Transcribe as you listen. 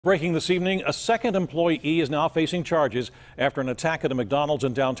Breaking this evening, a second employee is now facing charges after an attack at a McDonald's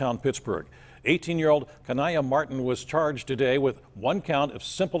in downtown Pittsburgh. 18-year-old Kanaya Martin was charged today with one count of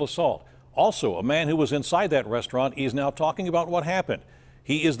simple assault. Also, a man who was inside that restaurant is now talking about what happened.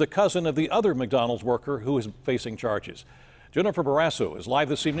 He is the cousin of the other McDonald's worker who is facing charges. Jennifer Borrasso is live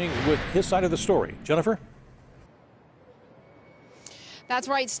this evening with his side of the story. Jennifer? That's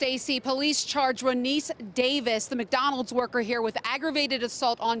right, Stacy. Police charged Ronice Davis, the McDonald's worker here, with aggravated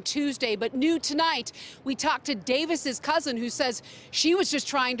assault on Tuesday. But new tonight, we talked to Davis's cousin, who says she was just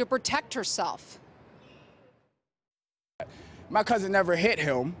trying to protect herself. My cousin never hit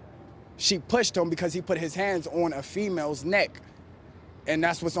him. She pushed him because he put his hands on a female's neck. And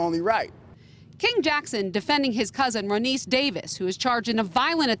that's what's only right. King Jackson defending his cousin Ronice Davis, who is charged in a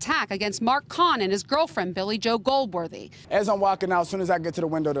violent attack against Mark Kahn and his girlfriend Billy Joe Goldworthy. As I'm walking out, as soon as I get to the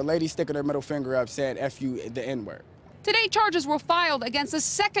window, the lady sticking her middle finger up saying, "F you, the N-word." Today, charges were filed against a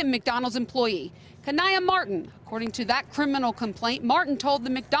second McDonald's employee, Kanaya Martin. According to that criminal complaint, Martin told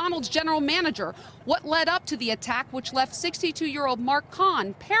the McDonald's general manager what led up to the attack, which left 62-year-old Mark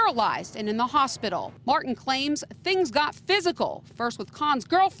Kahn paralyzed and in the hospital. Martin claims things got physical, first with Kahn's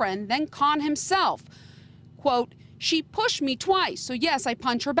girlfriend, then Kahn himself. Quote, "She pushed me twice, so yes, I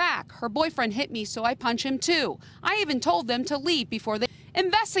punch her back. Her boyfriend hit me, so I punch him too. I even told them to leave before they..."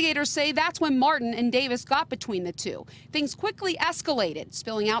 Investigators say that's when Martin and Davis got between the two. Things quickly escalated,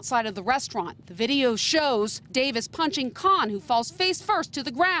 spilling outside of the restaurant. The video shows Davis punching Kahn, who falls face first to the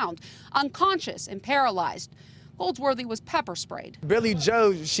ground, unconscious and paralyzed. Goldsworthy was pepper sprayed. Billy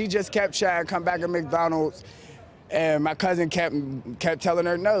Joe, she just kept trying to come back to McDonald's, and my cousin kept telling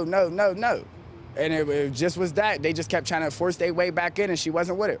her no, no, no, no. And it just was that. They just kept trying to force their way back in, and she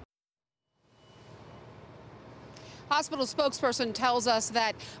wasn't with it. Hospital spokesperson tells us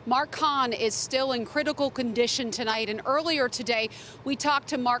that Mark Kahn is still in critical condition tonight. And earlier today, we talked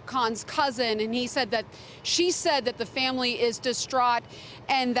to Mark Kahn's cousin, and she said that the family is distraught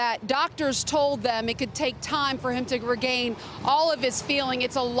and that doctors told them it could take time for him to regain all of his feeling.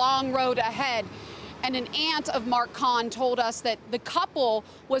 It's a long road ahead. And an aunt of Mark Kahn told us that the couple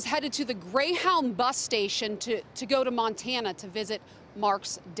was headed to the Greyhound bus station to go to Montana to visit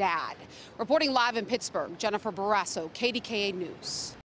Mark's dad. Reporting live in Pittsburgh, Jennifer Borrasso, KDKA News.